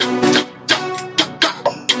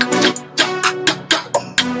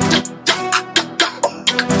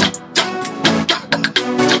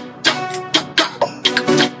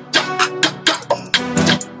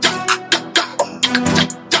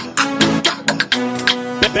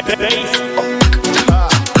bass.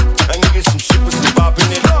 I needed some shit with some bop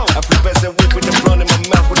in it. I flew past that whip with the blunt in my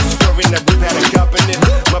mouth with a story that whip had a cop in it.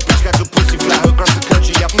 My bitch got good pussy, fly her across the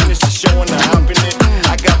country. I finished the show and I hop in it.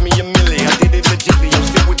 I got me a milli, I did it legitly. I'm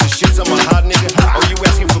still with the shits, I'm a hot nigga. Oh, you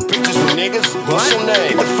asking for pictures with niggas? What's your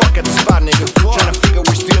name? Get the fuck at the spot, nigga. Tryna figure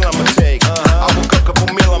which deal I'ma take. I woke up, couple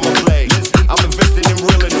mil I'ma play. I'm investing in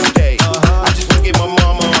real estate. I just forgave my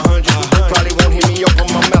mama 100. Probably won't hear me open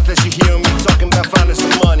my mouth as you hear me talking about finding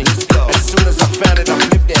some money. As soon as I found it, I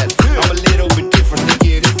flipped that. I'm a little bit different,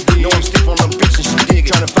 nigga. No, I'm stiff on them bitch and she dig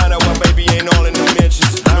it. Tryna find out why baby ain't all in the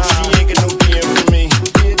mentions. No, she ain't get no DM from me.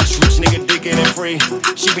 This rich nigga dick it and free.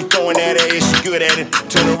 She be throwing that ass, she good at it.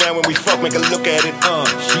 Turn around when we fuck, make her look at it.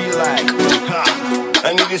 She like, ha.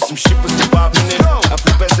 I needed some shit with some bop in it. I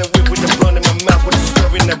flew past that whip with the blunt in my mouth with a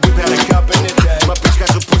story and that whip had a cop in it. My bitch got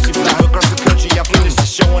good pussy, fly her across the country. I finished the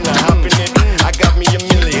show and I hop in it. I got me a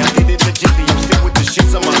milli, I did it legitly. I'm still with the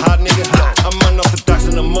shits, I'm a hot nigga. I'm unorthodox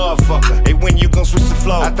and a motherfucker. Hey, when you gon' switch the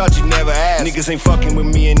flow? I thought you never asked. Niggas ain't fucking with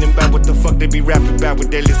me and them about what the fuck they be rapping about with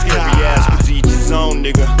their little scary ass. But to each his own,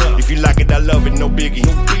 nigga. If you like it, I love it, no biggie.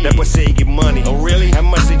 That boy say he get money. Oh really? How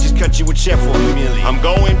much they just cut you a check for a million? I'm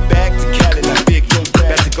going back to Cali like Biggie.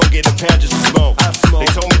 About to go get a pound just to smoke. They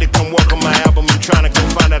told me to come work on my album. I'm trying to go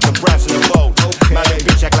find out the price in the boat. My little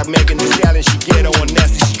bitch act like Megan Thee Stallion. She ghetto and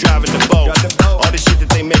nasty, she driving the boat. All the shit that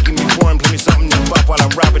they making me pour and play me something to bop while I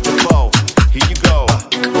rap at the boat. Here you go.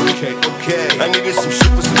 Okay. I needed some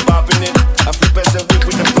shit with some bop in it. I flew past that whip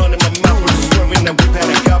with the blunt in my mouth with a swerving that whip had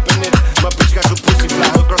a cop in it. My bitch got good pussy, fly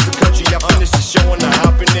her across the country. I finished the show and I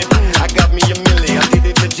hop in it. I got me a milli, I did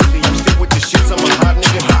it legitly. I'm still with the shits, I'm a hot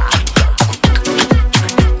nigga.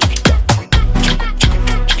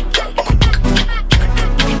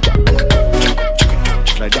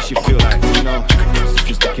 Like this shit feel like, you know,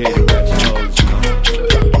 sophisticated ratchet hoes, you know.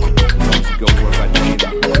 Those who go work by day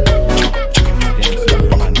and dance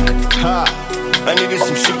over my night. I needed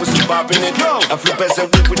some shit with some bop in it. I flew past that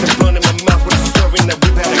whip with the